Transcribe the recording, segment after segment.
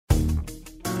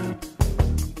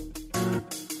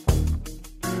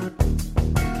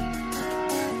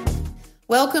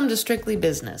Welcome to Strictly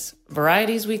Business,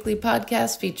 Variety's weekly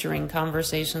podcast featuring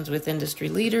conversations with industry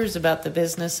leaders about the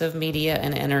business of media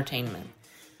and entertainment.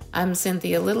 I'm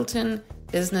Cynthia Littleton,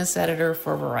 business editor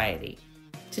for Variety.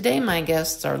 Today my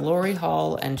guests are Lori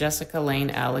Hall and Jessica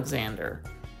Lane Alexander.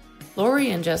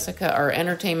 Lori and Jessica are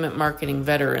entertainment marketing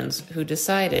veterans who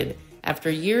decided, after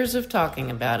years of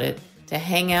talking about it, to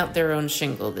hang out their own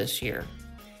shingle this year.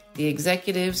 The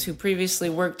executives who previously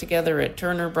worked together at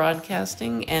Turner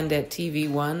Broadcasting and at TV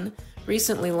One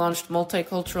recently launched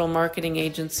multicultural marketing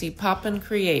agency Poppin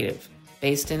Creative,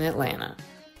 based in Atlanta.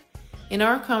 In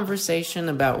our conversation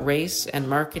about race and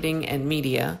marketing and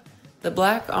media, the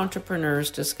Black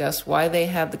entrepreneurs discuss why they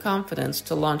had the confidence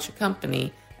to launch a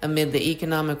company amid the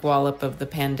economic wallop of the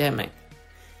pandemic.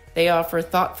 They offer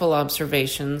thoughtful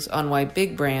observations on why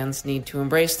big brands need to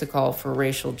embrace the call for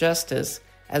racial justice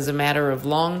as a matter of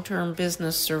long-term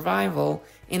business survival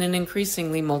in an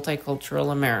increasingly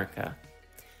multicultural America.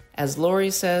 As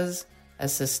Lori says, a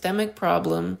systemic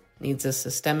problem needs a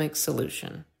systemic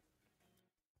solution.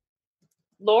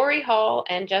 Lori Hall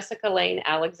and Jessica Lane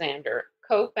Alexander,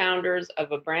 co-founders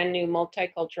of a brand new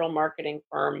multicultural marketing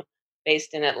firm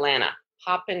based in Atlanta,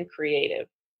 Poppin Creative.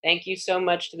 Thank you so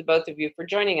much to the both of you for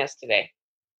joining us today.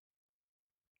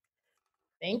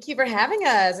 Thank you for having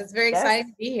us. It's very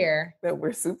exciting to be here.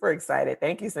 We're super excited.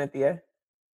 Thank you, Cynthia.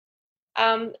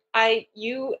 Poppin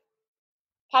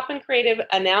Creative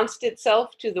announced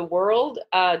itself to the world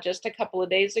just a couple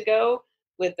of days ago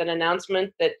with an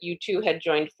announcement that you two had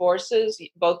joined forces.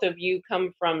 Both of you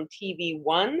come from TV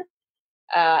One,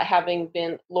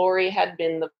 Lori had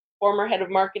been the former head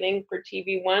of marketing for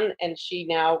TV One, and she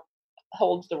now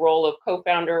holds the role of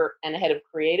co-founder and head of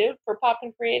creative for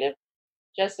Poppin Creative.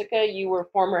 Jessica, you were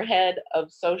former head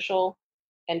of social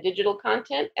and digital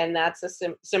content, and that's a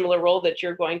similar role that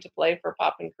you're going to play for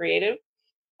Poppin Creative.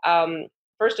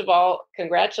 First of all,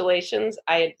 congratulations.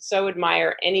 I so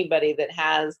admire anybody that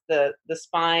has the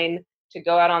spine to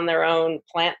go out on their own,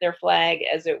 plant their flag,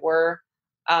 as it were.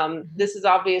 This is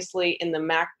obviously in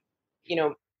the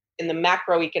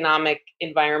macroeconomic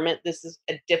environment. This is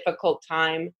a difficult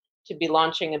time to be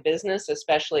launching a business,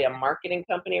 especially a marketing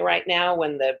company right now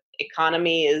when the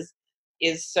economy is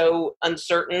so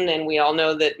uncertain, and we all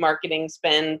know that marketing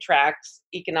spend tracks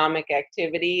economic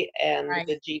activity and Right.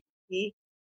 the GDP.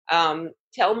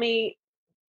 Tell me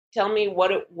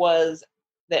what it was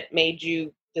that made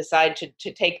you decide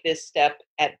to take this step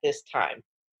at this time.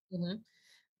 Mm-hmm.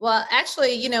 Well,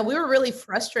 actually, we were really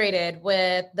frustrated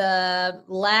with the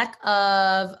lack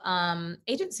of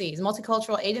agencies,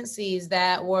 multicultural agencies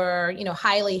that were,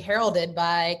 highly heralded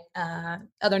by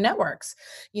other networks,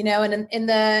 and in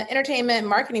the entertainment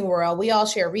marketing world, we all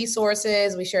share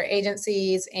resources, we share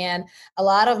agencies, and a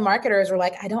lot of marketers were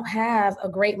like, I don't have a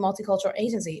great multicultural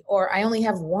agency, or I only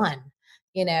have one.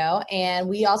 And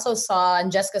we also saw,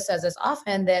 and Jessica says this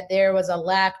often, that there was a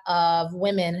lack of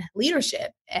women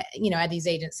leadership, at these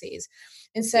agencies.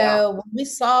 And so when we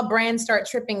saw brands start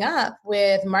tripping up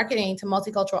with marketing to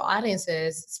multicultural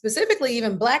audiences, specifically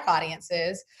even Black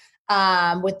audiences,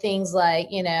 with things like,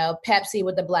 Pepsi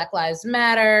with the Black Lives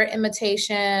Matter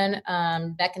imitation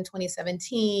back in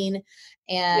 2017,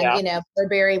 and,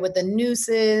 Burberry with the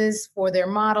nooses for their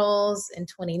models in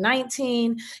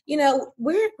 2019.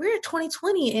 We're at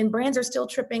 2020 and brands are still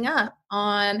tripping up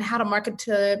on how to market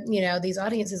to, these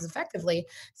audiences effectively.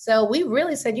 So we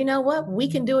really said, you know what, we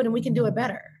can do it and we can do it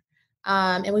better.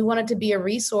 And we wanted to be a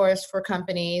resource for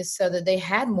companies so that they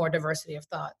had more diversity of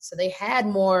thought, so they had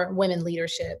more women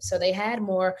leadership, so they had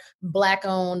more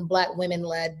Black-owned, Black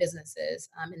women-led businesses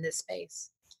in this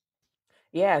space.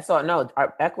 Yeah, so no,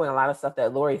 echoing a lot of stuff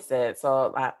that Lori said.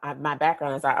 So my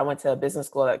background is I went to a business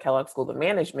school at Kellogg School of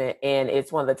Management, and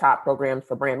it's one of the top programs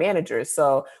for brand managers.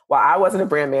 So while I wasn't a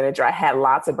brand manager, I had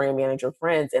lots of brand manager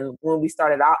friends. And when we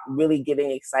started out really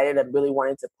getting excited and really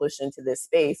wanting to push into this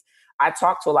space, I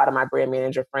talked to a lot of my brand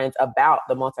manager friends about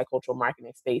the multicultural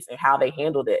marketing space and how they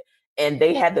handled it. And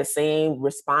they had the same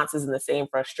responses and the same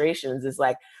frustrations. It's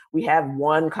like, we have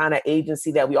one kind of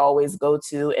agency that we always go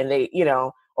to, and they,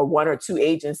 or one or two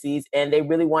agencies, and they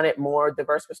really wanted more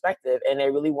diverse perspective, and they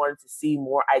really wanted to see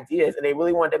more ideas, and they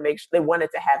really wanted to they wanted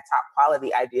to have top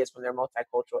quality ideas from their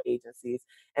multicultural agencies.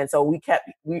 And so we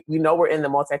know we're in the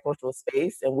multicultural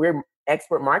space, and we're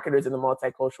expert marketers in the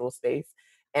multicultural space.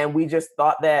 And we just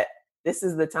thought that this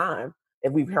is the time.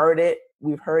 If we've heard it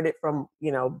from,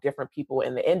 different people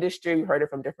in the industry. We've heard it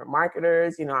from different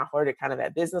marketers. I heard it kind of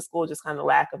at business school, just kind of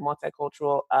lack of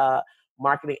multicultural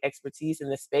marketing expertise in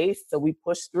the space. So we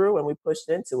pushed through and we pushed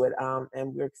into it.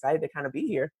 And we're excited to kind of be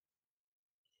here.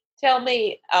 Tell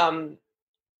me,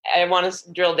 I want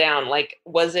to drill down. Like,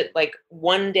 was it like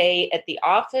one day at the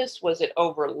office? Was it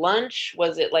over lunch?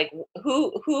 Was it like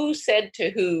who said to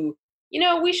who,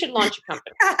 we should launch a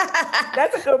company?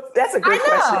 That's a good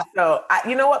question. So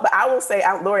you know what, but I will say,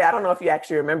 Lori, I don't know if you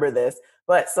actually remember this,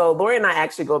 but so Lori and I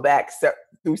actually go back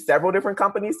through several different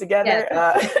companies together.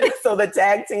 Yes. So the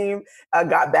tag team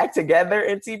got back together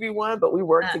in TV1, but we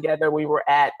worked together. We were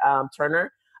at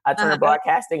Turner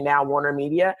Broadcasting, now Warner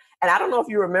Media. And I don't know if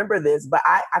you remember this, but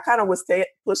I kind of was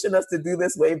pushing us to do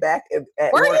this way back at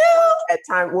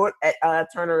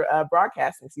Turner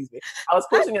Broadcasting, excuse me. I was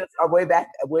pushing us way back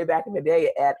in the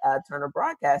day at Turner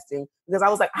Broadcasting, because I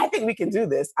was like, I think we can do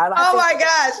this. Oh my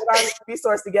gosh. Put our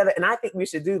resource together, and I think we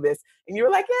should do this. And you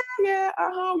were like, yeah,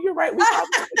 you're right. We probably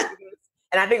should do this.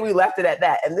 And I think we left it at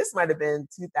that. And this might have been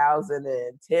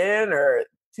 2010 or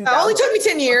 2000. It only took me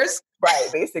 10 years. Right,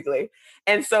 basically.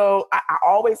 And so I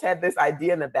always had this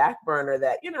idea in the back burner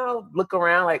that, look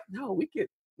around like, no, we could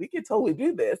totally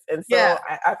do this. And so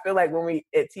I feel like when we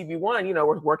at TV1,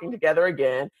 we're working together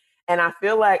again. And I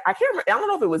feel like, I don't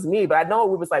know if it was me, but I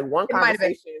know it was like one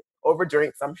conversation over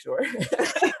drinks, I'm sure.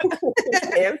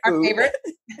 And food. Our favorite.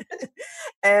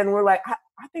 And we're like,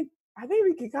 I think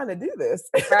we can kind of do this.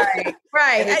 Right.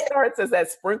 And it starts as that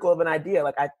sprinkle of an idea.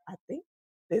 Like, I think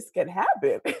this can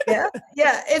happen. Yeah.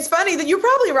 It's funny that you're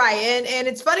probably right. And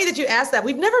it's funny that you asked that.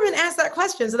 We've never been asked that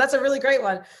question. So that's a really great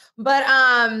one. But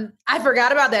I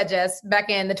forgot about that, Jess, back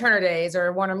in the Turner days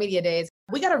or Warner Media days.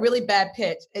 We got a really bad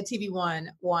pitch at TV1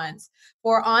 once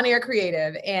for on-air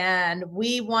creative. And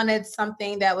we wanted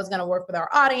something that was going to work with our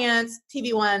audience.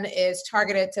 TV1 is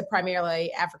targeted to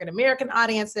primarily African-American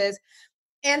audiences.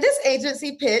 And this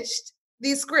agency pitched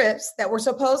these scripts that were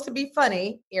supposed to be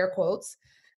funny, air quotes.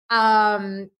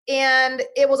 And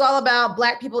it was all about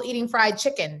Black people eating fried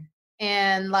chicken.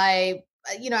 And like,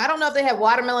 I don't know if they had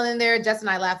watermelon in there. Jess and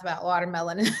I laugh about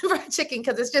watermelon and fried chicken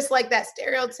because it's just like that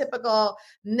stereotypical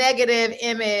negative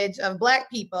image of Black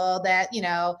people that,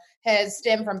 has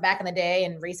stemmed from back in the day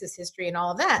and racist history and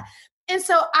all of that. And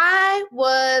so I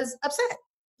was upset.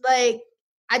 Like,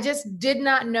 I just did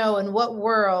not know in what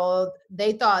world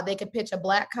they thought they could pitch a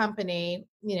Black company,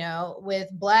 with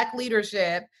Black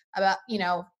leadership about,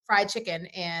 fried chicken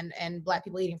and Black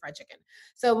people eating fried chicken.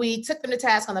 So we took them to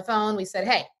task on the phone. We said,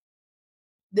 hey,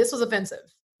 this was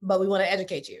offensive, but we want to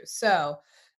educate you. So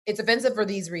it's offensive for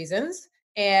these reasons.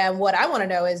 And what I want to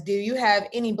know is, do you have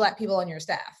any Black people on your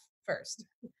staff first?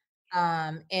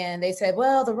 And they said,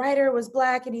 well, the writer was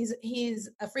Black and he's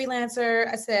a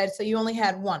freelancer. I said, so you only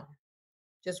had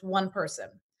just one person.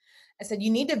 I said,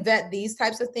 you need to vet these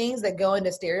types of things that go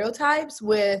into stereotypes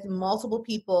with multiple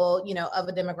people, of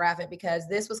a demographic, because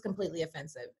this was completely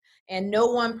offensive and no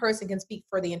one person can speak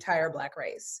for the entire Black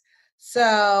race.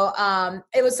 So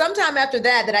it was sometime after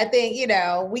that I think,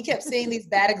 we kept seeing these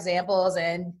bad examples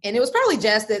and it was probably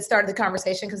Jess that started the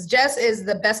conversation, because Jess is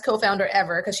the best co-founder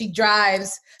ever because she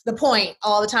drives the point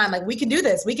all the time. Like, we can do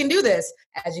this. We can do this.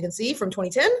 As you can see from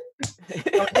 2010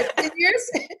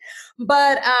 years.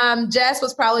 But Jess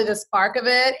was probably the spark of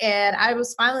it. And I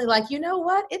was finally like, you know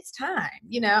what? It's time.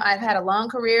 I've had a long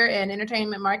career in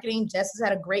entertainment marketing. Jess has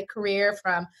had a great career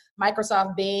from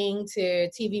Microsoft Bing to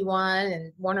TV1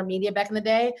 and Warner Media back in the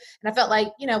day. And I felt like,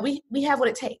 we have what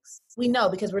it takes. We know,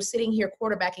 because we're sitting here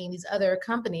quarterbacking these other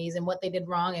companies and what they did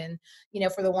wrong. And,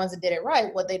 for the ones that did it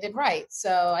right, what they did right.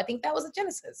 So I think that was a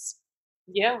genesis.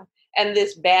 Yeah. And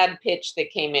this bad pitch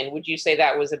that came in, would you say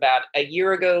that was about a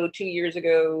year ago, 2 years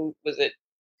ago? Was it?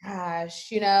 Gosh,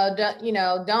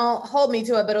 don't hold me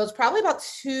to it, but it was probably about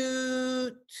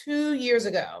two years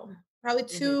ago, probably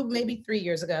two, maybe 3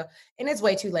 years ago. And it's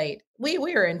way too late. We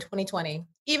were in 2020,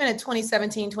 even in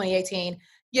 2017, 2018,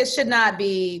 you should not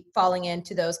be falling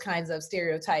into those kinds of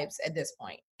stereotypes at this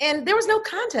point. And there was no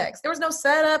context. There was no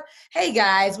setup. Hey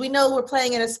guys, we know we're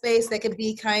playing in a space that could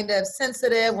be kind of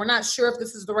sensitive. We're not sure if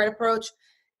this is the right approach.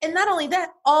 And not only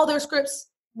that, all their scripts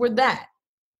were that.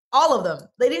 All of them.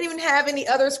 They didn't even have any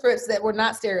other scripts that were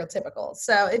not stereotypical.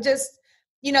 So it just,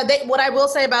 what I will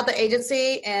say about the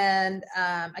agency, and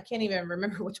I can't even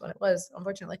remember which one it was,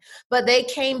 unfortunately, but they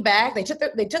came back. They took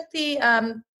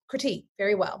the critique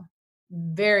very well.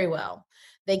 Very well.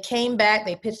 They came back,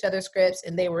 they pitched other scripts,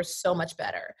 and they were so much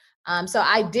better. So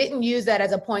I didn't use that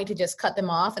as a point to just cut them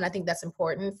off. And I think that's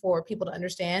important for people to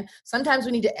understand. Sometimes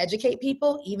we need to educate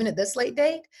people, even at this late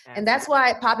date. And that's why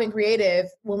at Poppin Creative,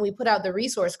 when we put out the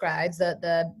resource guides,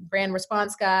 the brand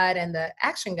response guide and the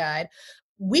action guide,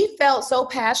 we felt so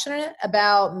passionate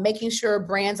about making sure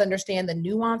brands understand the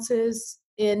nuances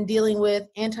in dealing with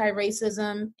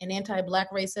anti-racism and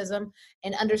anti-Black racism,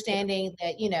 and understanding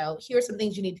that, here are some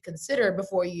things you need to consider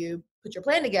before you put your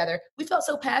plan together. We felt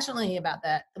so passionately about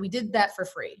that we did that for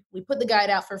free. We put the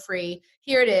guide out for free.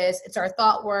 Here it is. It's our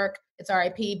thought work. It's our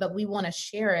IP, but we want to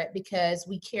share it because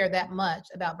we care that much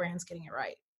about brands getting it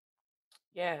right.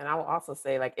 Yeah, and I will also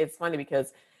say, like, it's funny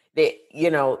because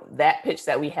that pitch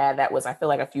that we had, that was, I feel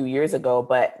like, a few years ago,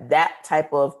 but that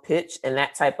type of pitch and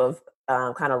that type of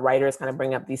kind of writers kind of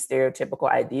bring up these stereotypical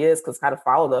ideas, because kind of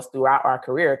followed us throughout our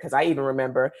career. Because I even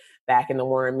remember back in the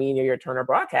Warren Media or Turner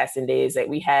Broadcasting days that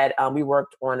we had, we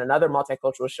worked on another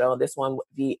multicultural show. This one,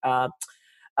 the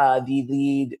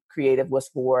lead creative was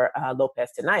for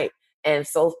Lopez Tonight. And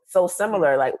so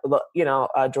similar, like,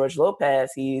 George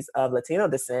Lopez, he's of Latino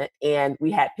descent. And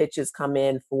we had pitches come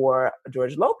in for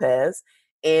George Lopez,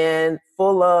 and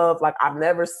full of, like, I've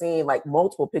never seen, like,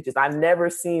 multiple pitches. I've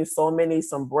never seen so many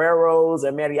sombreros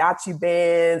and mariachi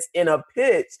bands in a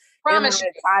pitch in my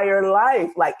entire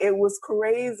life. Like, it was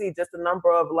crazy. Just the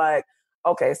number of, like,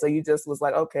 okay, so you just was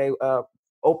like, okay,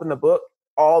 open the book,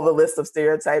 all the list of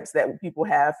stereotypes that people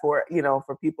have for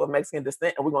people of Mexican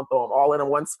descent, and we're gonna throw them all in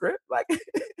one script. Like,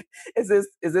 is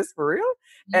this for real?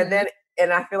 Mm-hmm.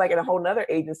 And I feel like in a whole nother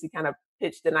agency kind of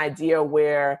pitched an idea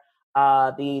where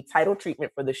the title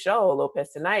treatment for the show, Lopez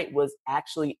Tonight, was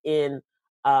actually in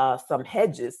some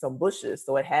hedges, some bushes.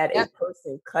 So it had a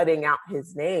person cutting out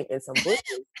his name in some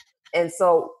bushes. And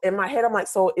so in my head, I'm like,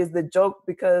 so is the joke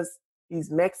because he's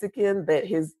Mexican that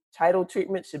his title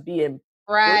treatment should be in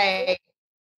right bushes?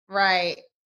 Right.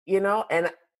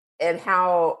 And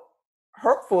how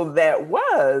hurtful that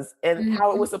was, and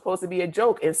how it was supposed to be a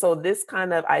joke. And so this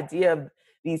kind of idea of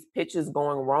these pitches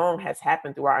going wrong has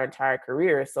happened through our entire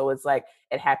career. So it's like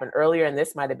it happened earlier, and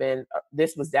this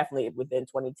was definitely within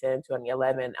 2010,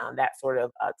 2011, that sort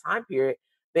of time period,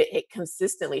 but it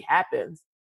consistently happens.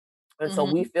 And so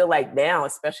we feel like now,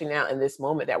 especially now in this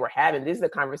moment that we're having, these are the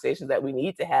conversations that we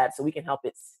need to have so we can help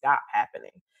it stop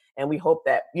happening. And we hope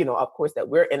that, of course, that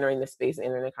we're entering the space and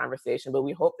entering the conversation, but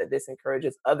we hope that this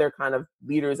encourages other kind of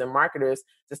leaders and marketers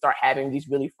to start having these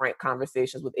really frank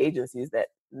conversations with agencies that,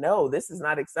 no, this is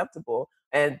not acceptable.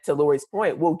 And to Lori's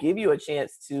point, we'll give you a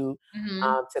chance to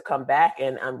come back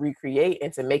and recreate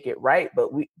and to make it right. But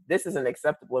this isn't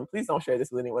acceptable. And please don't share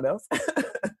this with anyone else.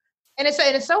 And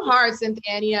it's so hard,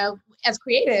 Cynthia. And, as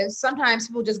creatives, sometimes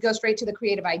people just go straight to the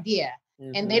creative idea.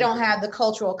 And they don't have the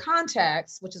cultural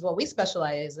context, which is what we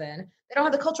specialize in. They don't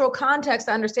have the cultural context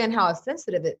to understand how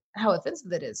offensive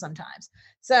it is sometimes.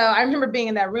 So I remember being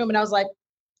in that room and I was like,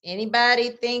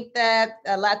 anybody think that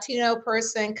a Latino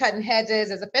person cutting hedges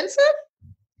is offensive?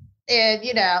 And,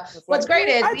 what's great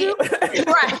is,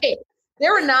 right,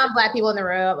 there were non-Black people in the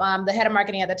room. The head of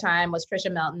marketing at the time was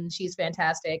Trisha Melton. She's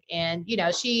fantastic. And,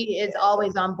 she is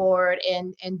always on board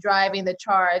and driving the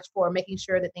charge for making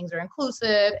sure that things are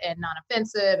inclusive and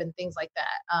non-offensive and things like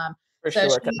that. For sure.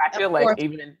 Because I feel like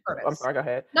I'm sorry, go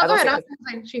ahead. No, go ahead.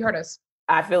 She heard us.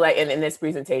 I feel like in this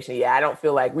presentation, I don't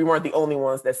feel like we weren't the only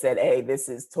ones that said, hey, this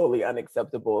is totally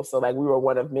unacceptable. So like we were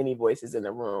one of many voices in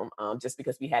the room, just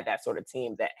because we had that sort of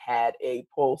team that had a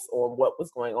pulse on what was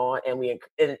going on.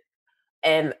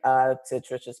 And to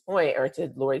Trisha's point, or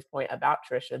to Lori's point about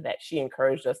Trisha, that she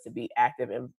encouraged us to be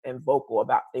active and vocal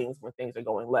about things when things are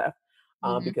going left,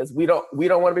 because we don't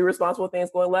want to be responsible for things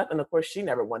going left, and of course she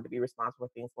never wanted to be responsible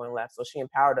for things going left. So she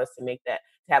empowered us to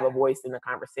have a voice in the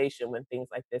conversation when things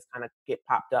like this kind of get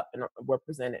popped up and were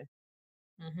presented.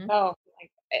 Oh,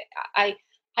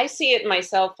 I see it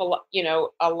myself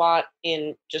a lot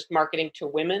in just marketing to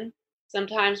women.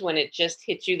 Sometimes when it just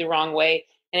hits you the wrong way,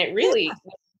 and it really.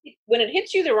 When it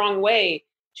hits you the wrong way,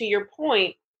 to your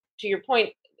point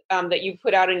that you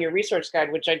put out in your research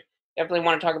guide, which I definitely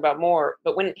want to talk about more,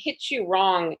 but when it hits you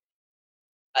wrong,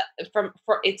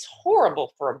 it's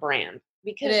horrible for a brand,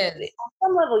 because on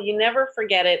some level you never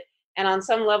forget it, and on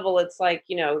some level it's like,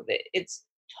 it's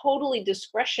totally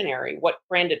discretionary what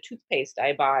brand of toothpaste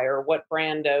I buy, or what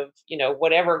brand of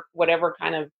whatever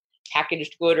kind of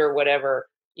packaged good or whatever.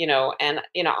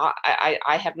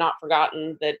 I have not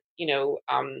forgotten that,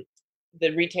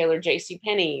 the retailer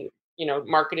JCPenney,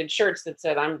 marketed shirts that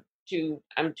said, I'm too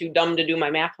dumb to do my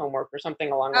math homework, or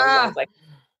something along those lines. Like,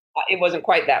 it wasn't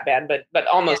quite that bad, but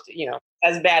almost,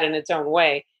 as bad in its own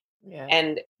way. Yeah.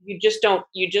 And you just don't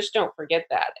forget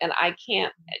that. And I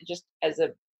can't, just as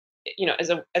a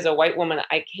white woman,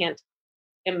 I can't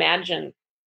imagine,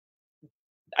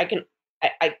 I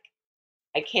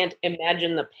can't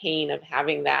imagine the pain of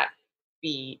having that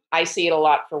I see it a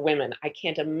lot for women. I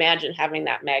can't imagine having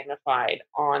that magnified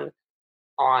on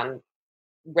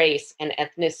race and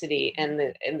ethnicity and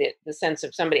the sense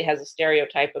of somebody has a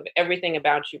stereotype of everything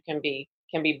about you can be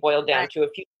boiled down to a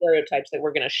few stereotypes that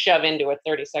we're going to shove into a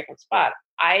 30-second spot.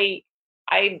 I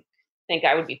think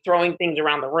I would be throwing things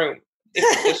around the room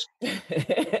if just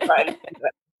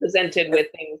presented with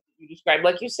things you described.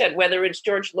 Like you said, whether it's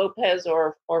George Lopez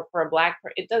or for a Black,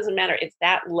 it doesn't matter. It's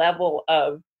that level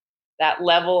of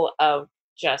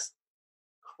just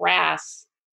crass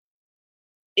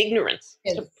ignorance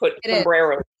to put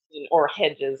sombreros or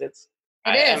hedges. It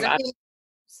is. I mean,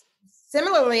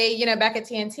 similarly, you know, back at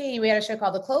TNT, we had a show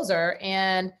called The Closer,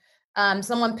 and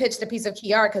someone pitched a piece of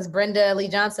key art because Brenda Lee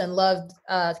Johnson loved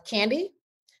candy.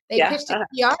 They pitched a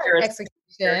key art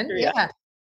execution,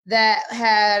 that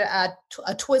had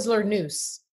a Twizzler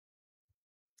noose.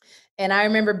 And I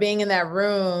remember being in that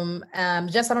room.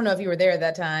 Jess, I don't know if you were there at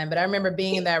that time, but I remember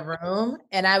being in that room,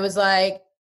 and I was like,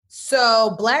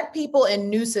 so Black people and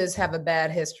nooses have a bad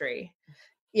history,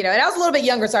 you know, and I was a little bit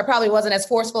younger, so I probably wasn't as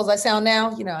forceful as I sound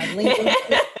now, you know,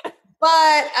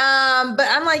 but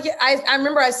I'm like, I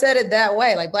remember I said it that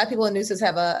way, like Black people and nooses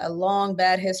have a long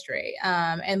bad history.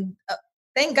 And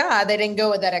thank God they didn't go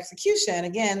with that execution.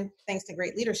 Again, thanks to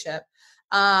great leadership,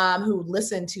 who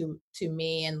listened to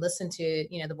me and listened to,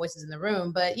 you know, the voices in the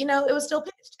room. But, you know, it was still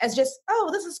pitched as just, oh,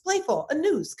 this is playful, a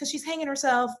noose, because she's hanging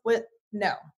herself with,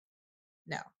 no.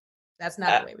 That's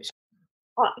not the way we should.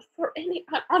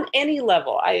 On any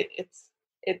level,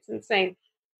 it's insane.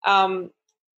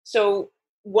 So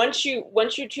once you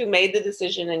two made the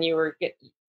decision and you were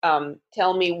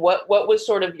tell me what was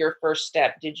sort of your first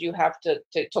step? Did you have to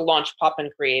launch Poppin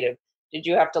Creative? Did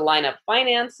you have to line up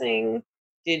financing?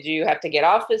 Did you have to get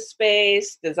office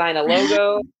space, design a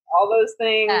logo, all those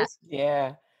things?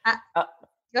 Yeah.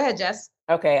 Go ahead, Jess.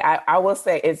 Okay, I will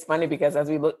say it's funny because as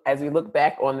we look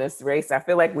back on this race, I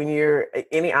feel like when you're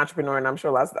any entrepreneur, and I'm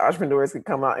sure lots of entrepreneurs could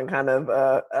come out and kind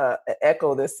of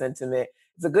echo this sentiment.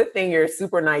 It's a good thing you're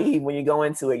super naive when you go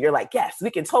into it. You're like, yes, we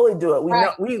can totally do it. We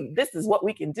know this is what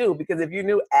we can do, because if you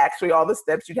knew actually all the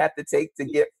steps you'd have to take to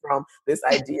get from this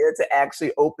idea to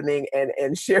actually opening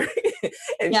and sharing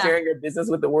sharing your business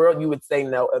with the world, you would say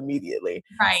no immediately.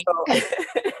 Right.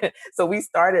 So we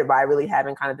started by really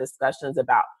having kind of discussions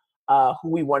about who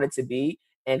we wanted to be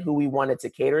and who we wanted to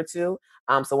cater to.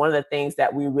 So one of the things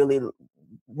that we really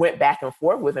went back and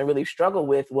forth with and really struggled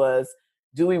with was,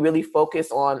 do we really focus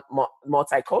on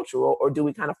multicultural, or do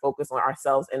we kind of focus on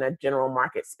ourselves in a general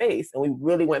market space? And we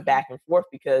really went back and forth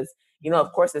because, you know,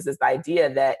 of course, there's this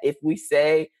idea that if we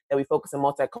say that we focus on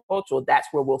multicultural, that's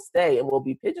where we'll stay and we'll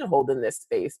be pigeonholed in this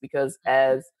space, because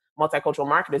as multicultural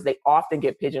marketers, they often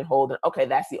get pigeonholed and, okay,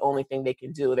 that's the only thing they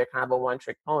can do. They're kind of a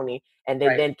one-trick pony, and they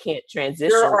then can't transition.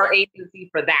 You're our agency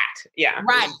for that. Yeah.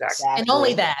 Right. Exactly. And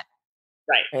only that.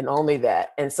 Right. And only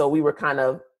that. And so we were kind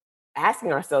of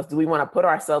asking ourselves, do we want to put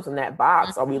ourselves in that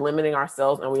box? Are we limiting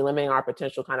ourselves? Are we limiting our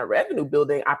potential kind of revenue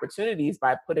building opportunities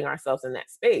by putting ourselves in that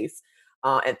space?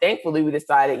 And thankfully we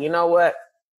decided, you know what,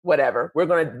 whatever,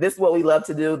 this is what we love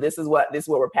to do. This is what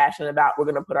we're passionate about. We're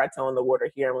going to put our toe in the water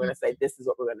here, and we're going to say, this is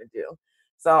what we're going to do.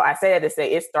 So I say that to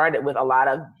say it started with a lot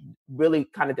of really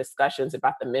kind of discussions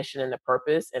about the mission and the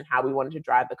purpose and how we wanted to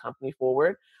drive the company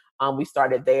forward. We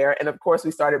started there. And of course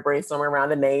we started brainstorming around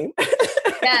the name.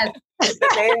 Yes.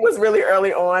 The name was really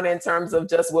early on in terms of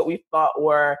just what we thought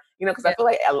were, you know, because I feel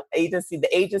like the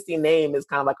agency name is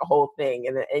kind of like a whole thing.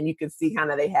 And you can see kind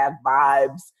of they have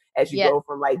vibes as you go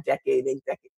from like decade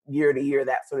year to year,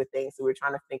 that sort of thing. So we're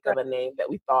trying to think of a name that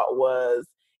we thought was,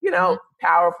 you know,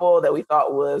 powerful, that we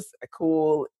thought was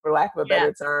cool, for lack of a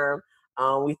better term.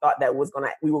 We thought that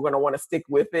we were gonna want to stick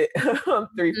with it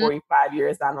 3, 4, 5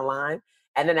 years down the line.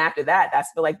 And then after that, I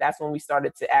feel like that's when we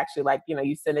started to actually, like, you know,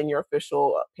 you send in your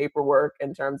official paperwork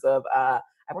in terms of, I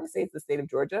want to say it's the state of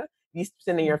Georgia. You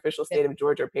send in your official state of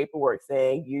Georgia paperwork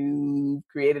saying you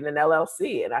created an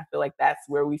LLC. And I feel like that's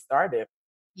where we started.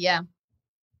 Yeah.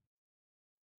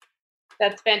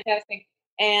 That's fantastic.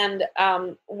 And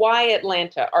why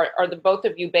Atlanta? Are the both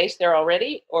of you based there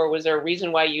already? Or was there a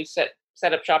reason why you set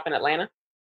up shop in Atlanta?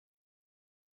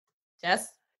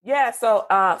 Jess? Yeah, so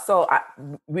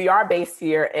we are based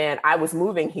here, and I was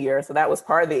moving here, so that was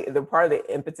part of the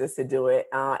impetus to do it.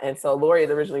 And so Lori is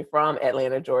originally from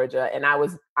Atlanta, Georgia, and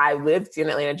I lived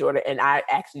in Atlanta, Georgia, and I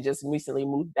actually just recently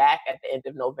moved back at the end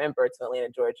of November to Atlanta,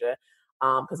 Georgia,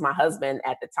 because my husband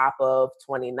at the top of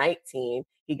 2019,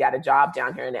 he got a job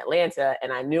down here in Atlanta,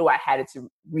 and I knew I had to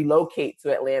relocate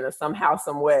to Atlanta somehow,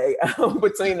 some way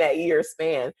between that year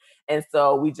span. And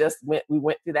so we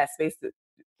went through that space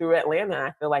through Atlanta. And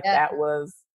I feel like that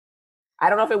was, I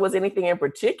don't know if it was anything in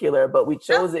particular, but we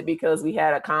chose it because we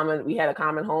had a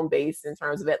common home base in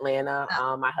terms of Atlanta.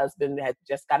 My husband had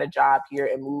just got a job here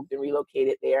and moved and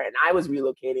relocated there, and I was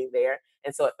relocating there.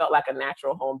 And so it felt like a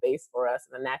natural home base for us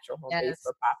and a natural home base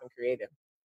for Poppin Creative.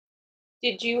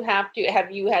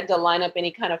 Have you had to line up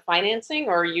any kind of financing,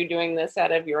 or are you doing this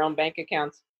out of your own bank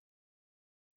accounts?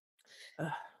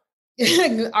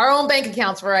 Our own bank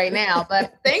accounts for right now.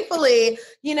 But thankfully,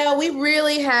 we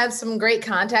really have some great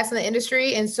contacts in the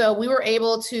industry. And so we were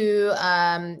able to,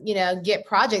 get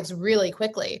projects really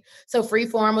quickly. So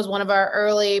Freeform was one of our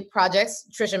early projects.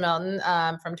 Trisha Melton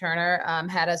from Turner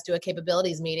had us do a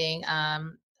capabilities meeting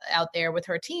out there with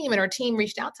her team, and her team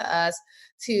reached out to us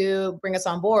to bring us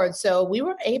on board. So we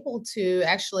were able to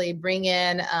actually bring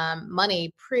in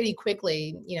money pretty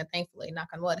quickly, thankfully, knock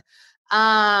on wood.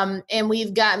 And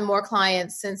we've gotten more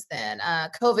clients since then.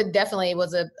 COVID definitely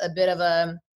was a bit of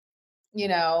a,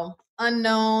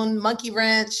 unknown monkey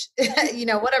wrench,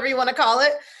 whatever you want to call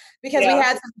it, because we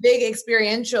had some big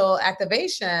experiential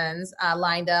activations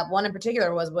lined up. One in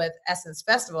particular was with Essence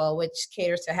Festival, which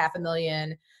caters to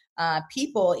 500,000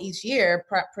 people each year,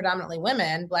 predominantly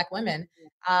women, Black women.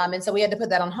 And so we had to put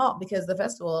that on halt because the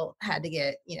festival had to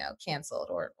get, canceled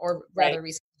or rather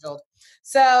rescheduled.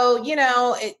 So,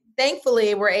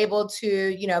 thankfully we're able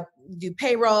to, do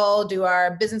payroll, do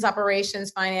our business operations,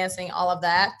 financing, all of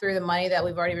that through the money that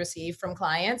we've already received from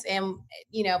clients. And,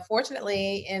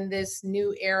 fortunately in this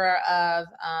new era of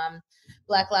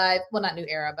Black Lives, well, not new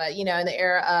era, but, in the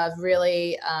era of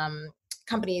really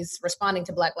companies responding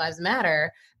to Black Lives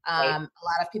Matter, a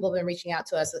lot of people have been reaching out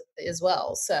to us as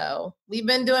well. So we've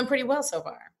been doing pretty well so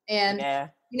far. And,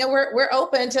 we're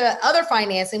open to other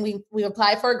financing. We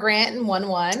applied for a grant and won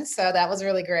one. So that was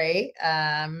really great.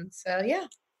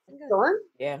 Sure.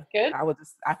 Yeah. Good.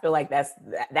 I feel like that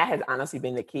has honestly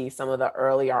been the key. Some of our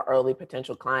early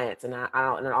potential clients. And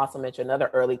I also mentioned another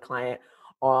early client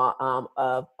of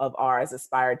ours,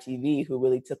 Aspire TV, who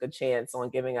really took a chance on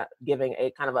giving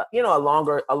a kind of a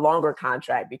longer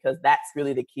contract, because that's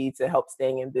really the key to help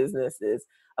staying in business. Is,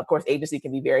 of course, agency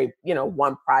can be very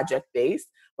one project based,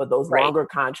 but those longer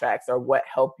contracts are what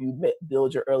help you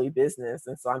build your early business.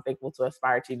 And so I'm thankful to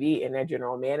Aspire TV and their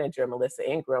general manager, Melissa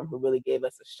Ingram, who really gave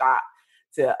us a shot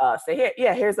to say,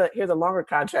 here's a longer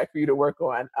contract for you to work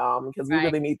on, because we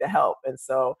really need the help. And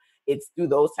so it's through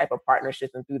those type of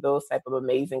partnerships and through those type of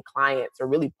amazing clients or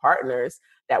really partners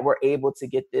that we're able to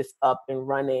get this up and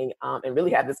running, and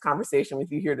really have this conversation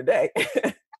with you here today.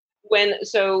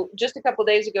 So just a couple of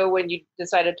days ago, when you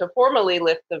decided to formally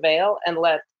lift the veil and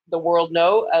let the world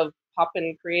know of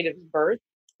Poppin Creative's birth,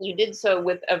 you did so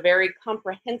with a very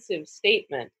comprehensive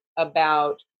statement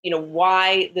about,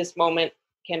 why this moment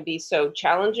can be so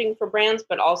challenging for brands,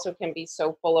 but also can be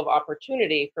so full of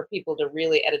opportunity for people to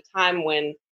really, at a time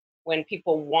when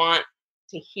people want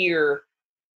to hear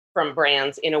from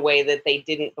brands in a way that they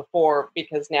didn't before,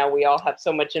 because now we all have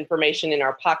so much information in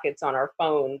our pockets on our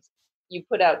phones. You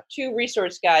put out 2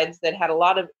 resource guides that had a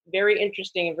lot of very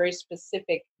interesting and very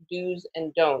specific do's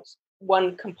and don'ts.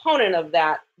 One component of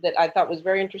that I thought was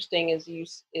very interesting is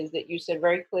that you said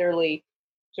very clearly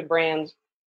to brands,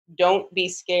 don't be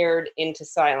scared into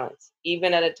silence,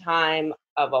 even at a time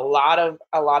of a lot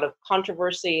of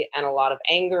controversy and a lot of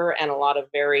anger and a lot of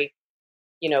very,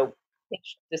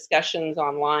 discussions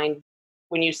online.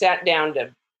 When you sat down to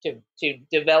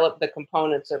develop the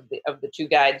components of the 2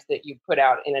 guides that you put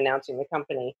out in announcing the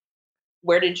company,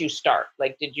 where did you start?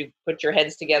 Like, did you put your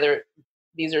heads together?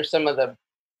 These are some of the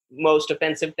most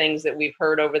offensive things that we've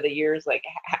heard over the years. Like,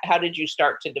 how did you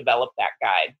start to develop that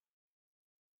guide?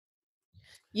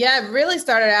 Yeah, it really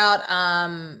started out,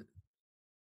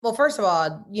 well, first of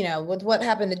all, with what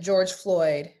happened to George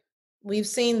Floyd, we've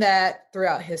seen that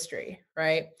throughout history,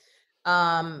 right?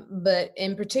 But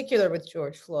in particular with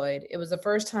George Floyd, it was the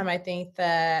first time I think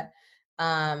that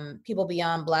people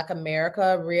beyond Black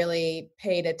America really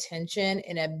paid attention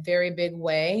in a very big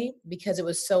way, because it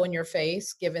was so in your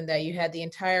face, given that you had the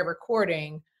entire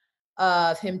recording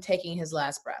of him taking his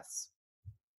last breaths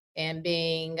and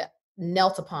being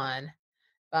knelt upon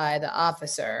by the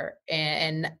officer,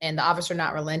 and the officer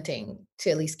not relenting to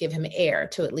at least give him air,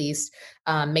 to at least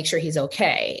make sure he's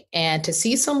okay. And to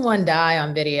see someone die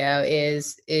on video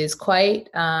is quite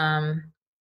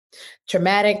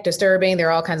traumatic, disturbing. There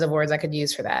are all kinds of words I could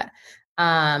use for that.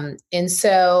 And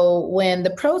so when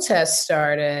the protests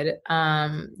started,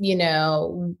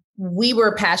 we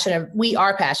are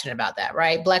passionate about that,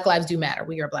 right? Black lives do matter.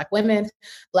 We are Black women.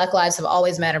 Black lives have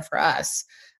always mattered for us.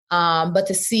 But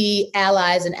to see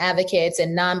allies and advocates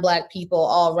and non-Black people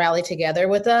all rally together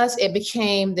with us, it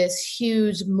became this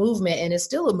huge movement, and it's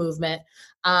still a movement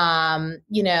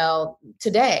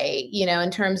today,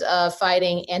 in terms of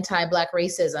fighting anti-Black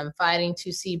racism, fighting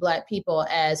to see Black people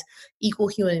as equal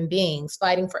human beings,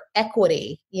 fighting for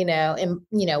equity,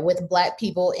 with Black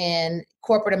people in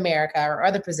corporate America or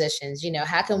other positions.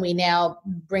 How can we now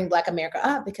bring Black America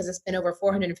up, because it's been over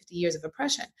 450 years of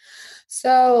oppression.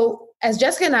 So as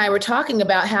Jessica and I were talking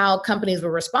about how companies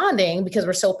were responding, because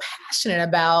we're so passionate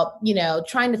about,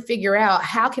 trying to figure out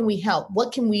how can we help,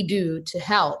 what can we do to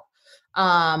help,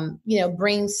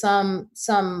 bring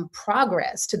some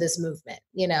progress to this movement.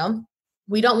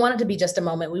 We don't want it to be just a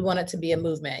moment. We want it to be a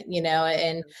movement,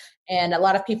 and a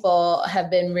lot of people have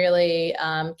been really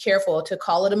careful to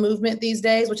call it a movement these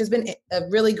days, which has been a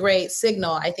really great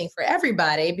signal, I think, for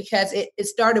everybody, because it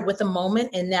started with a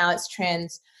moment and now it's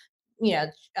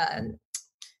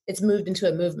it's moved into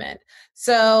a movement.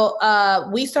 So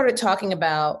we started talking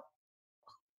about,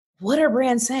 what are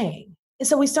brands saying? And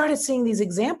so we started seeing these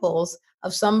examples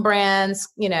of some brands,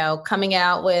 coming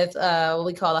out with what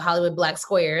we call the Hollywood Black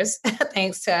Squares,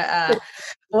 thanks to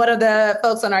one of the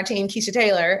folks on our team, Keisha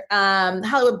Taylor.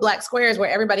 Hollywood Black Squares, where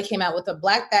everybody came out with a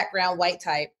Black background, white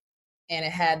type, and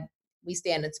it had "We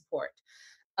Stand in Support."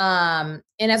 And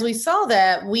as we saw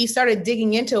that, we started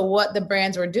digging into what the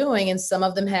brands were doing, and some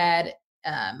of them had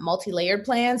multi-layered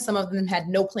plans, some of them had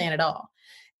no plan at all.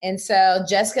 And so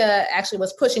Jessica actually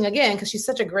was pushing, again, because she's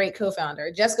such a great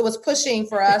co-founder. Jessica was pushing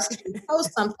for us to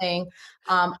post something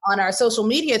on our social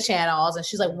media channels. And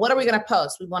she's like, what are we going to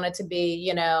post? We want it to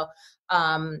be,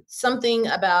 something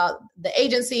about the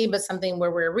agency, but something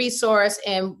where we're a resource.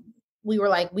 And we were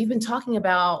like, we've been talking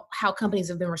about how companies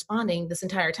have been responding this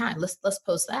entire time. Let's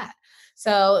post that.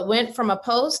 So it went from a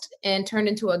post and turned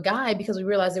into a guide, because we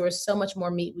realized there was so much more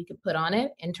meat we could put on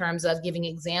it in terms of giving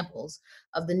examples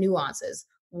of the nuances.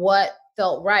 What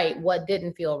felt right, what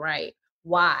didn't feel right,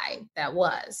 why that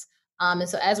was. And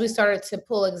so as we started to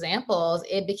pull examples,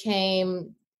 it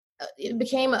became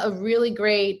a really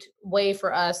great way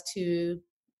for us to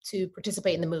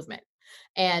participate in the movement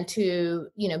and to,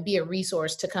 be a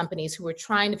resource to companies who are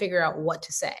trying to figure out what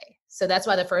to say. So that's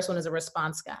why the first one is a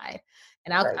response guide.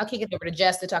 And I'll kick it over to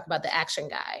Jess to talk about the action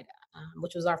guide,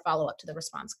 which was our follow-up to the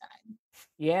response guide.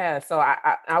 Yeah, so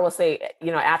I will say,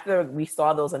 after we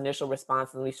saw those initial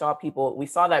responses, we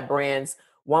saw that brands,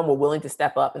 one, were willing to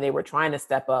step up, and they were trying to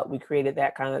step up. We created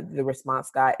that kind of the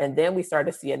response guide, and then we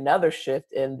started to see another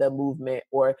shift in the movement,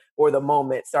 or the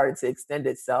moment started to extend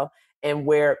itself, and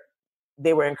where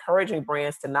they were encouraging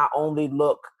brands to not only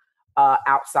look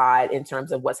outside in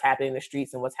terms of what's happening in the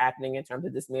streets and what's happening in terms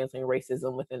of dismantling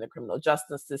racism within the criminal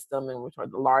justice system and which are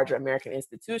the larger American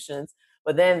institutions,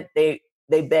 but then they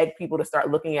begged people to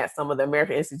start looking at some of the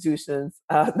American institutions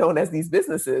known as these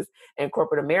businesses in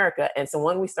corporate America. And so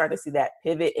when we start to see that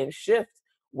pivot and shift,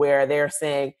 where they're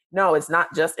saying, no, it's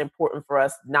not just important for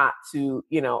us not to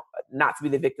be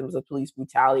the victims of police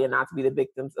brutality and not to be the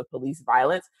victims of police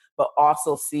violence, but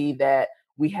also see that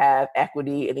we have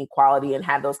equity and equality, and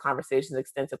have those conversations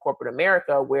extend to corporate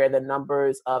America, where the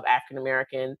numbers of African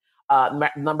American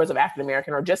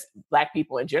or just Black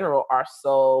people in general are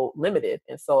so limited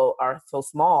and are so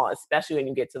small, especially when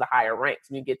you get to the higher ranks,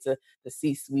 when you get to the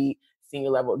C-suite,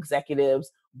 senior level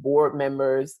executives, board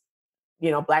members.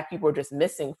 Black people are just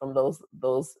missing from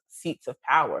those seats of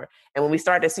power. And when we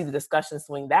started to see the discussion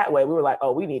swing that way, we were like,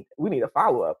 oh, we need a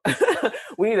follow-up.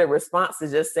 We need a response to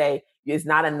just say, it's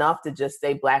not enough to just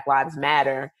say Black Lives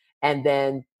Matter and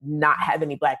then not have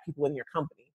any Black people in your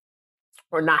company,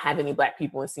 or not have any Black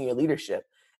people in senior leadership.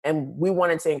 And we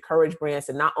wanted to encourage brands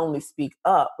to not only speak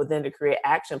up, but then to create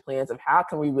action plans of how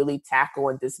can we really tackle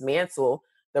and dismantle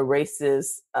the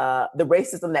racism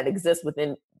that exists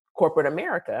within corporate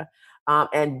America.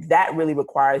 And that really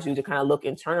requires you to kind of look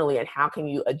internally at how can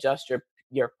you adjust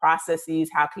your processes,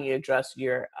 how can you adjust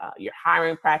your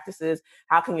hiring practices,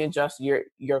 how can you adjust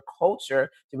your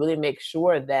culture to really make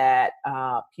sure that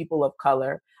people of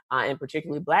color, and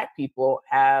particularly Black people,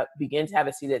 begin to have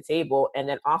a seat at the table, and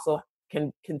then also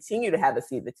can continue to have a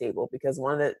seat at the table. Because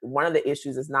one of the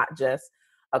issues is not just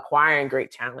acquiring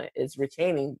great talent, it's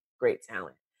retaining great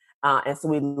talent. And so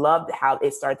we loved how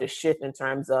it started to shift in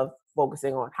terms of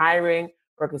focusing on hiring,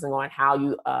 focusing on how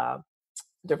you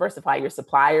diversify your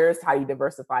suppliers, how you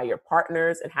diversify your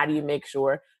partners, and how do you make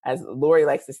sure, as Lori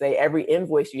likes to say, every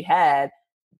invoice you had,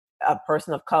 a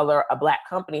person of color, a Black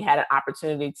company had an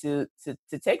opportunity to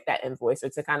take that invoice, or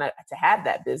to have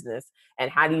that business. And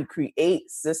how do you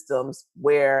create systems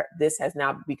where this has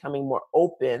now becoming more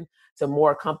open to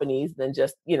more companies than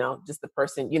just the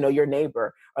person, your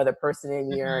neighbor, or the person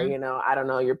in your,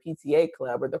 your PTA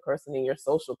club, or the person in your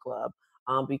social club.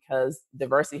 because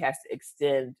diversity has to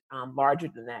extend larger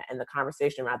than that, and the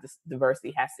conversation around this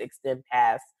diversity has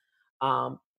to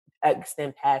um,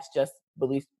 extend past just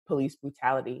police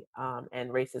brutality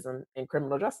and racism and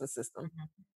criminal justice system.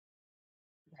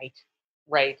 Right,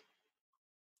 right.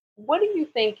 What do you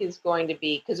think is going to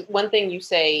be? Because one thing you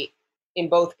say in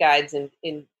both guides and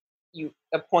in you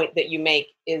a point that you make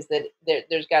is that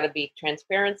there's got to be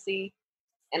transparency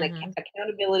and Mhm.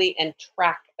 accountability and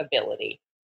trackability.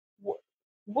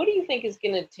 What do you think is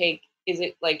going to take? Is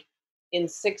it like in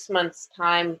 6 months'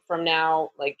 time from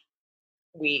now, like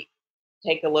we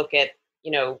take a look at,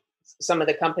 some of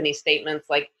the company statements?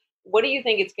 Like, what do you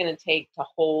think it's going to take to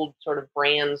hold sort of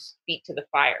brands' feet to the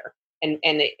fire and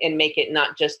make it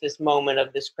not just this moment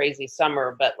of this crazy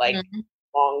summer, but like Mhm.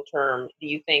 long term? Do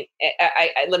you think?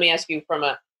 Let me ask you from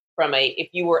a if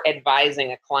you were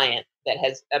advising a client that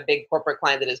has a big corporate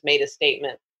client that has made a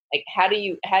statement, like how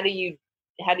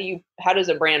does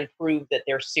a brand prove that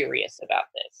they're serious about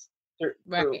this through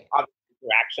Right. obviously through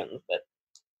actions, but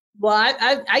Well,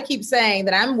 I keep saying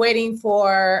that I'm waiting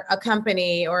for a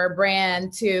company or a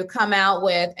brand to come out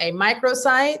with a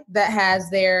microsite that has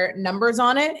their numbers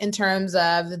on it in terms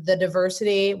of the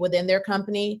diversity within their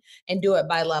company and do it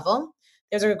by level.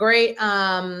 There's a great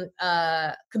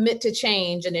Commit to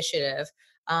Change initiative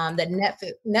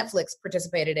that Netflix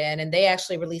participated in, and they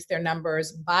actually released their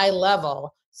numbers by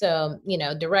level. So,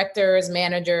 directors,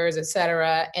 managers, et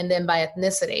cetera, and then by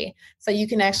ethnicity. So you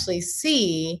can actually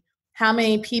see how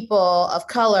many people of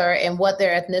color and what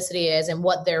their ethnicity is and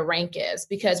what their rank is.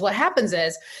 Because what happens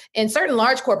is in certain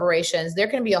large corporations, there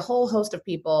can be a whole host of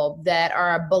people that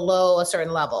are below a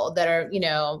certain level that are,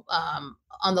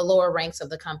 on the lower ranks of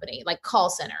the company, like call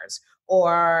centers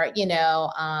or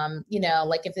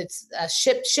like if it's a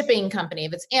shipping company,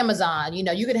 if it's Amazon,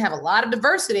 you could have a lot of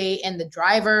diversity in the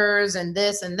drivers and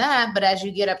this and that, but as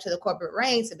you get up to the corporate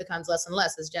ranks, it becomes less and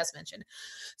less, as Jess mentioned.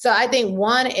 So I think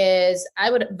one is I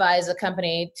would advise a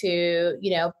company to,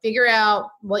 figure out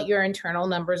what your internal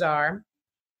numbers are,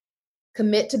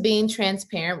 commit to being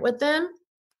transparent with them.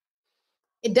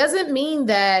 It doesn't mean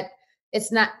that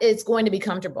it's going to be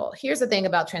comfortable. Here's the thing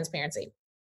about transparency.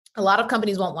 A lot of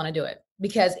companies won't want to do it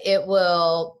because it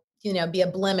will, be a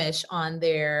blemish on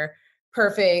their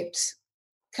perfect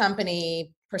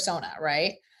company persona,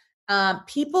 right?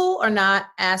 People are not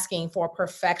asking for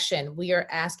perfection. We are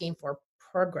asking for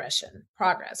progress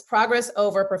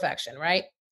over perfection, right?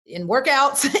 In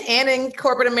workouts and in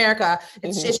corporate America,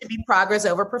 it should be progress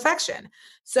over perfection.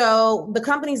 So the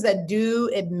companies that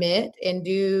do admit and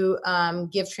do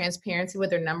give transparency with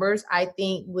their numbers, I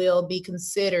think will be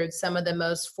considered some of the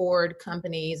most forward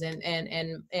companies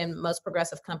and most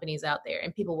progressive companies out there,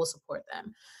 and people will support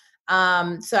them.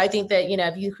 So I think that,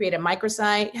 if you create a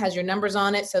microsite, has your numbers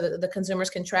on it so that the consumers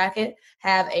can track it,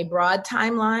 have a broad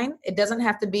timeline. It doesn't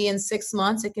have to be in 6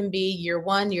 months. It can be year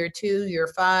 1, year 2, year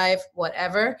 5,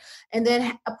 whatever. And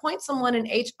then appoint someone in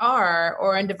HR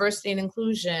or in diversity and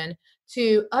inclusion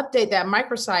to update that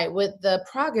microsite with the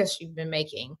progress you've been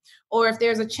making. Or if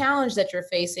there's a challenge that you're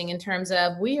facing in terms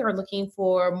of we are looking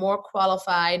for more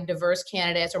qualified diverse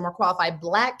candidates or more qualified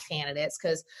Black candidates,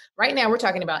 because right now we're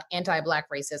talking about anti-Black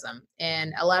racism.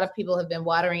 And a lot of people have been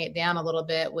watering it down a little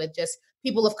bit with just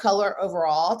people of color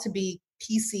overall to be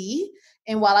PC.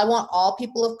 And while I want all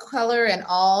people of color and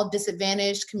all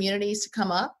disadvantaged communities to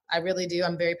come up, I really do.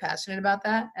 I'm very passionate about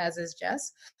that, as is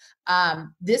Jess.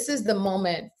 This is the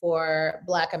moment for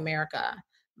Black America.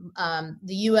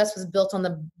 The US was built on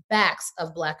the backs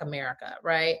of Black America,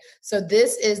 right? So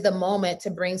this is the moment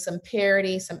to bring some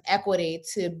parity, some equity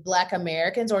to Black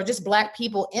Americans or just Black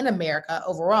people in America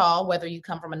overall, whether you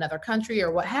come from another country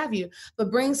or what have you,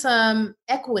 but bring some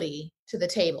equity to the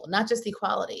table, not just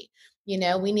equality.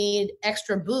 We need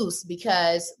extra boost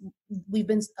because we've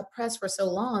been oppressed for so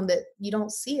long that you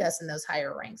don't see us in those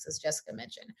higher ranks, as Jessica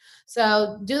mentioned.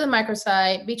 So do the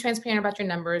microsite, be transparent about your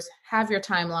numbers, have your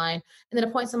timeline, and then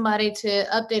appoint somebody to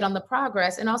update on the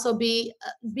progress, and also be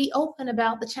open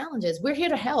about the challenges. We're here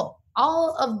to help.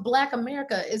 All of Black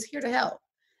America is here to help.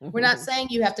 We're not saying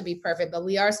you have to be perfect, but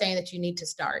we are saying that you need to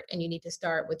start, and you need to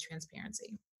start with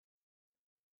transparency.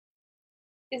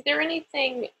 Is there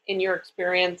anything in your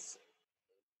experience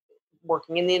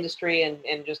working in the industry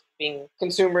and just being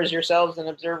consumers yourselves and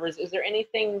observers, is there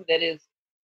anything that is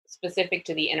specific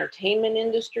to the entertainment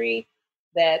industry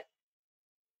that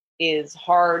is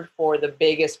hard for the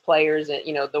biggest players,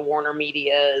 the Warner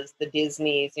Medias, the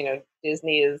Disneys?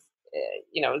 Disney is,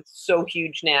 it's so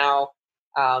huge now.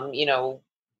 The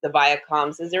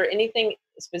Viacoms. Is there anything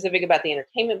specific about the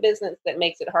entertainment business that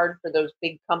makes it hard for those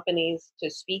big companies to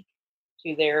speak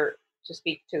to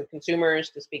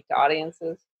consumers, to speak to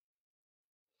audiences?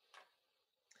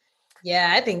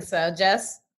 Yeah, I think so.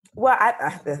 Jess? Well,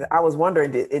 I was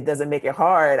wondering, it doesn't make it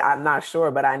hard. I'm not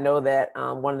sure, but I know that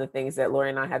one of the things that Lori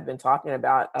and I have been talking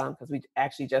about, because we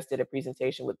actually just did a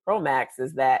presentation with Promax,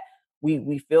 is that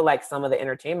we feel like some of the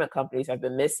entertainment companies have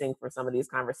been missing for some of these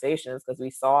conversations, because we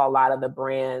saw a lot of the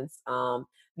brands, a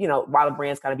lot of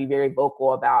brands kind of be very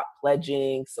vocal about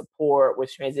pledging support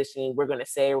with transitioning. We're going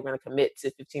to commit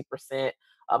to 15%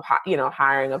 of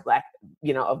hiring of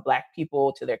black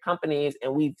people to their companies.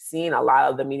 And we've seen a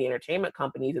lot of the media entertainment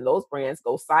companies and those brands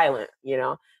go silent.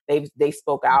 They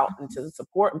spoke out into the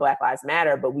support Black Lives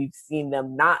Matter, but we've seen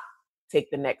them not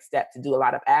take the next step to do a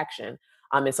lot of action.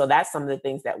 And so that's some of the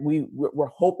things that we're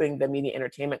hoping the media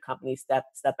entertainment companies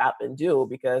step out and do,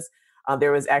 because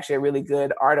there was actually a really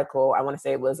good article. I want to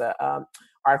say it was a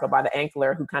article by the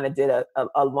Ankler, who kind of did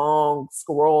a long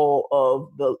scroll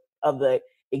of the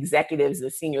executives,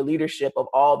 the senior leadership of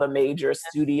all the major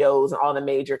studios and all the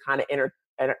major kind of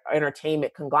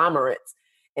entertainment conglomerates.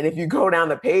 And if you go down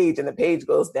the page, and the page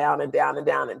goes down and down and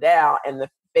down and down, and the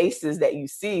faces that you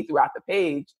see throughout the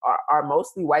page are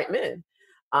mostly white men.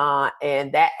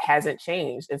 And that hasn't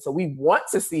changed. And so we want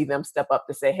to see them step up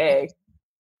to say, hey,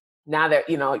 now that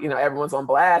everyone's on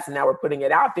blast, and now we're putting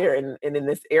it out there, and in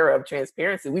this era of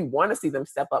transparency, we want to see them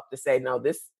step up to say, no,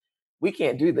 we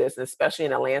can't do this, especially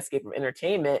in a landscape of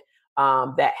entertainment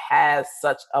that has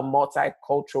such a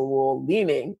multicultural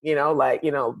leaning,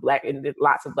 black, and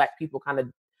lots of black people kind of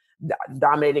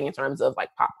dominating in terms of like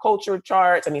pop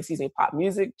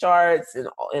music charts, and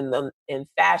in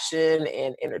fashion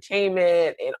and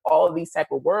entertainment and all of these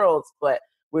type of worlds, but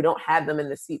we don't have them in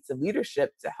the seats of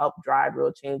leadership to help drive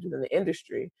real change within the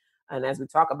industry. And as we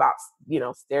talk about,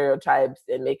 stereotypes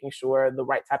and making sure the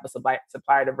right type of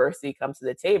supplier diversity comes to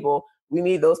the table, we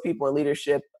need those people in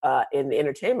leadership in the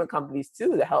entertainment companies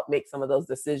too, to help make some of those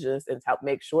decisions and to help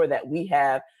make sure that we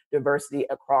have diversity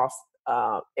across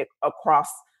an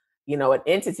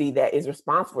entity that is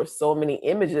responsible for so many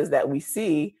images that we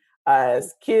see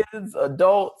as kids,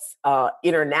 adults,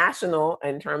 international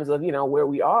in terms of, where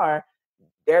we are.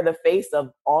 They're the face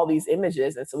of all these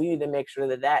images. And so we need to make sure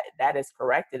that is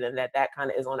corrected, and that kind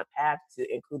of is on a path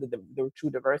to include the true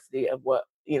diversity of what,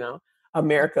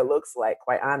 America looks like,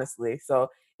 quite honestly. So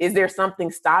is there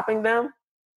something stopping them?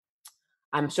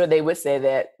 I'm sure they would say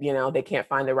that, they can't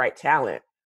find the right talent.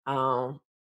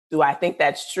 Do I think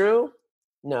that's true?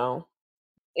 No.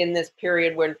 In this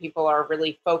period when people are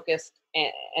really focused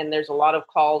and there's a lot of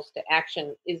calls to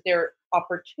action, is there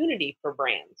opportunity for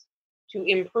brands to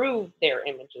improve their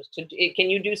images? Can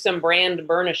you do some brand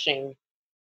burnishing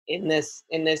in this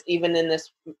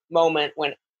moment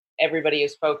when everybody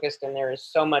is focused and there is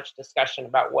so much discussion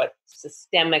about what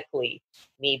systemically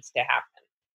needs to happen?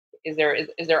 Is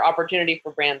there opportunity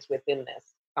for brands within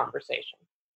this conversation?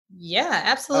 Yeah,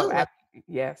 absolutely. Oh,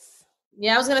 yes.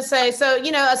 Yeah, I was going to say, so,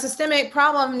 a systemic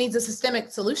problem needs a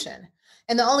systemic solution.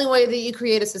 And the only way that you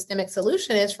create a systemic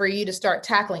solution is for you to start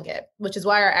tackling it, which is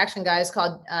why our action guide is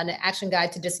called an action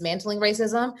guide to dismantling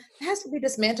racism. It has to be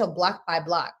dismantled block by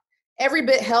block. Every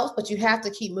bit helps, but you have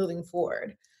to keep moving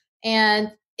forward.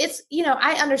 And it's,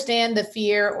 I understand the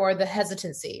fear or the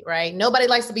hesitancy, right? Nobody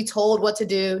likes to be told what to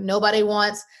do. Nobody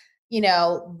wants,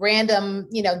 random,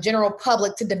 general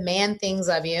public to demand things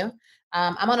of you.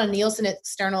 I'm on a Nielsen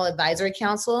External Advisory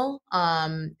Council,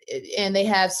 and they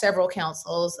have several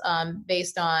councils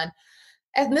based on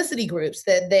ethnicity groups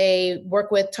that they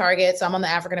work with, targets. I'm on the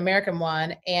African American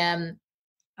one, and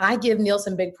I give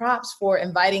Nielsen big props for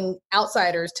inviting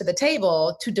outsiders to the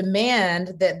table to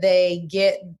demand that they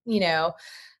get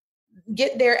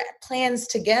their plans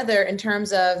together in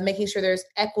terms of making sure there's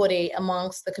equity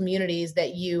amongst the communities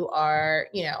that you are,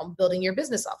 building your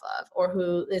business off of, or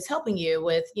who is helping you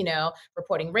with,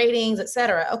 reporting ratings, et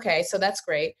cetera. Okay, so that's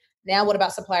great. Now what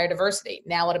about supplier diversity?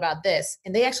 Now what about this?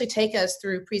 And they actually take us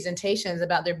through presentations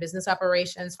about their business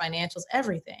operations, financials,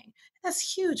 everything.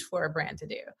 That's huge for a brand to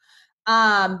do.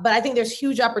 But I think there's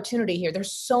huge opportunity here.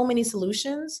 There's so many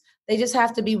solutions. They just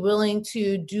have to be willing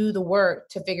to do the work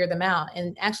to figure them out.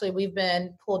 And actually, we've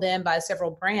been pulled in by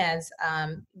several brands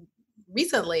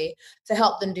recently to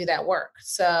help them do that work.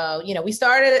 So, we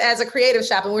started as a creative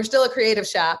shop, and we're still a creative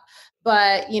shop.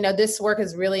 But, this work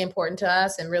is really important to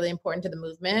us and really important to the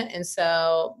movement. And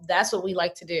so that's what we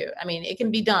like to do. I mean, it can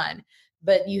be done,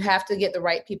 but you have to get the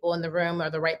right people in the room or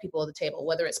the right people at the table,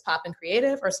 whether it's Pop and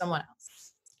Creative or someone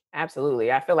else.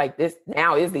 Absolutely. I feel like this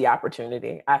now is the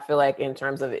opportunity. I feel like in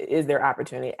terms of is there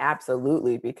opportunity?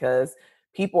 Absolutely. Because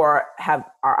people have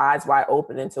our eyes wide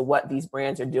open into what these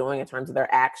brands are doing in terms of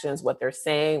their actions, what they're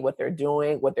saying, what they're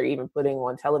doing, what they're even putting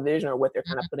on television, or what they're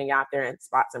kind of putting out there in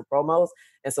spots and promos.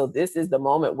 And so this is the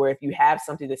moment where if you have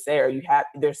something to say, or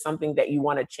there's something that you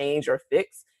want to change or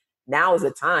fix, now is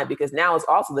the time, because now is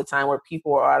also the time where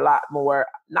people are a lot more,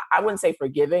 I wouldn't say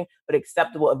forgiving, but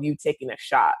acceptable of you taking a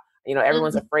shot.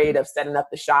 Everyone's afraid of setting up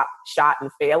the shot and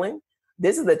failing.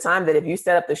 This is the time that if you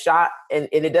set up the shot and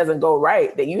it doesn't go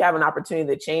right, that you have an opportunity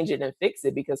to change it and fix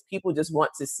it, because people just want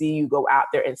to see you go out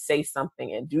there and say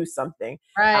something and do something.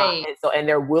 Right. And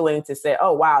they're willing to say,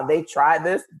 oh, wow, they tried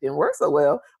this. It didn't work so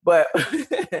well, but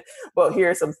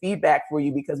here's some feedback for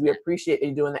you, because we appreciate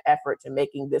you doing the effort to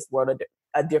making this world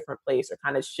a different place, or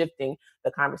kind of shifting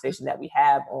the conversation that we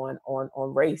have on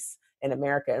race in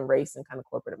America and race and kind of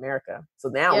corporate America. So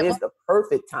now is the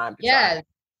perfect time to try.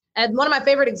 And one of my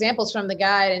favorite examples from the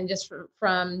guide, and just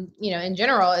from in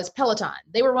general, is Peloton.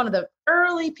 They were one of the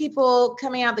early people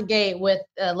coming out the gate with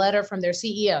a letter from their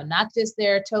CEO, not just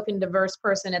their token diverse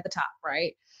person at the top,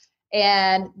 right?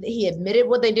 And he admitted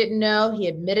what they didn't know. He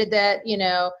admitted that,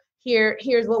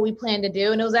 here's what we plan to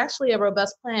do. And it was actually a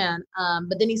robust plan.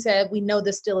 But then he said, we know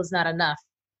this still is not enough,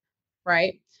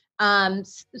 right?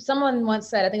 Someone once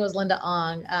said, I think it was Linda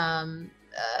Ong,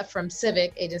 from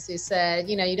Civic Agency, said,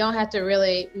 you don't have to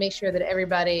really make sure that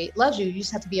everybody loves you. You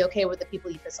just have to be okay with the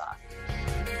people you piss off.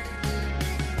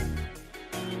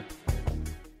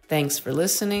 Thanks for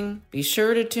listening. Be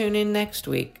sure to tune in next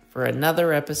week for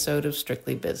another episode of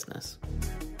Strictly Business.